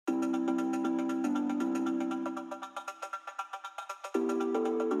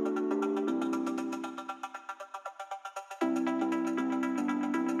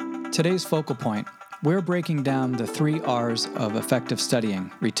Today's focal point, we're breaking down the 3 R's of effective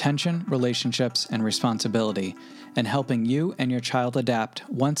studying: retention, relationships, and responsibility, and helping you and your child adapt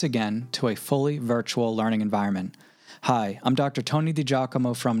once again to a fully virtual learning environment. Hi, I'm Dr. Tony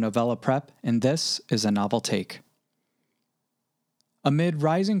Giacomo from Novella Prep, and this is A Novel Take. Amid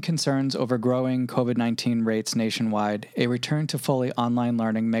rising concerns over growing COVID-19 rates nationwide, a return to fully online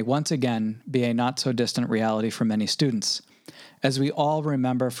learning may once again be a not-so-distant reality for many students. As we all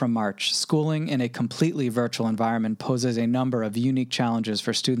remember from March, schooling in a completely virtual environment poses a number of unique challenges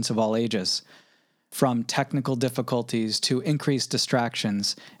for students of all ages. From technical difficulties to increased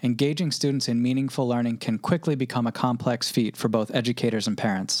distractions, engaging students in meaningful learning can quickly become a complex feat for both educators and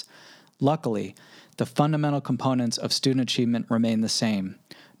parents. Luckily, the fundamental components of student achievement remain the same.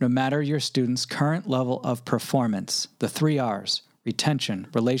 No matter your student's current level of performance, the 3 R's, retention,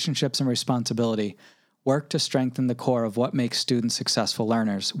 relationships, and responsibility, work to strengthen the core of what makes students successful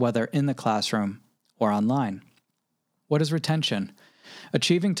learners, whether in the classroom or online. What is retention?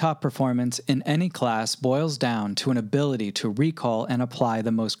 Achieving top performance in any class boils down to an ability to recall and apply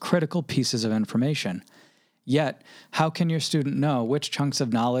the most critical pieces of information. Yet, how can your student know which chunks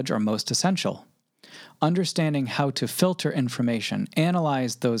of knowledge are most essential? Understanding how to filter information,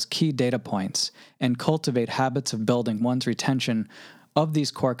 analyze those key data points, and cultivate habits of building one's retention of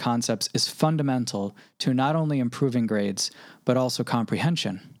these core concepts is fundamental to not only improving grades, but also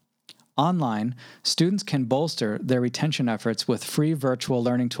comprehension. Online, students can bolster their retention efforts with free virtual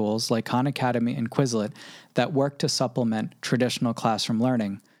learning tools like Khan Academy and Quizlet that work to supplement traditional classroom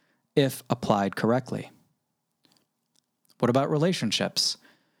learning, if applied correctly. What about relationships?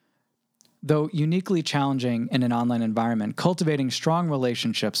 Though uniquely challenging in an online environment, cultivating strong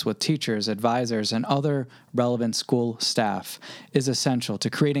relationships with teachers, advisors, and other relevant school staff is essential to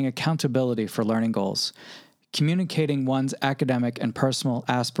creating accountability for learning goals. Communicating one's academic and personal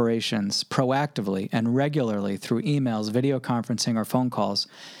aspirations proactively and regularly through emails, video conferencing, or phone calls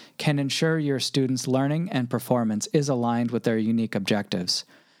can ensure your students' learning and performance is aligned with their unique objectives.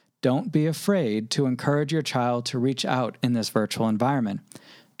 Don't be afraid to encourage your child to reach out in this virtual environment.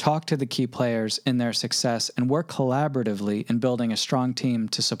 Talk to the key players in their success and work collaboratively in building a strong team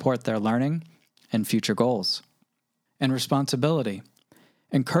to support their learning and future goals. And responsibility.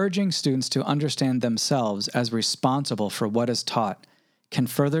 Encouraging students to understand themselves as responsible for what is taught can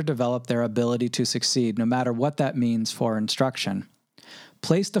further develop their ability to succeed, no matter what that means for instruction.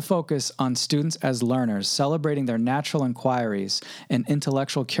 Place the focus on students as learners, celebrating their natural inquiries and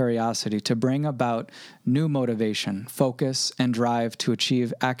intellectual curiosity to bring about new motivation, focus, and drive to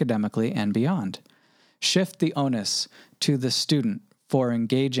achieve academically and beyond. Shift the onus to the student for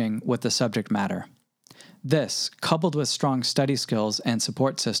engaging with the subject matter. This, coupled with strong study skills and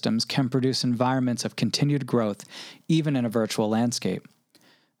support systems, can produce environments of continued growth, even in a virtual landscape.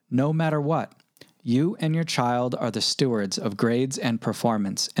 No matter what, you and your child are the stewards of grades and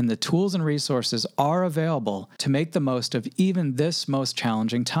performance, and the tools and resources are available to make the most of even this most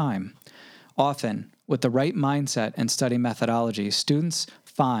challenging time. Often, with the right mindset and study methodology, students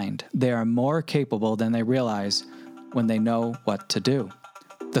find they are more capable than they realize when they know what to do.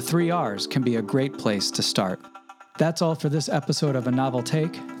 The 3 R's can be a great place to start. That's all for this episode of A Novel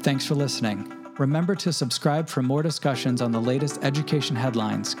Take. Thanks for listening. Remember to subscribe for more discussions on the latest education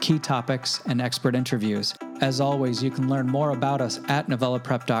headlines, key topics, and expert interviews. As always, you can learn more about us at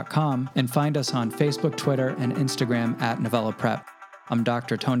novellaprep.com and find us on Facebook, Twitter, and Instagram at Novella Prep. I'm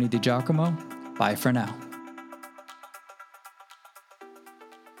Dr. Tony Giacomo. Bye for now.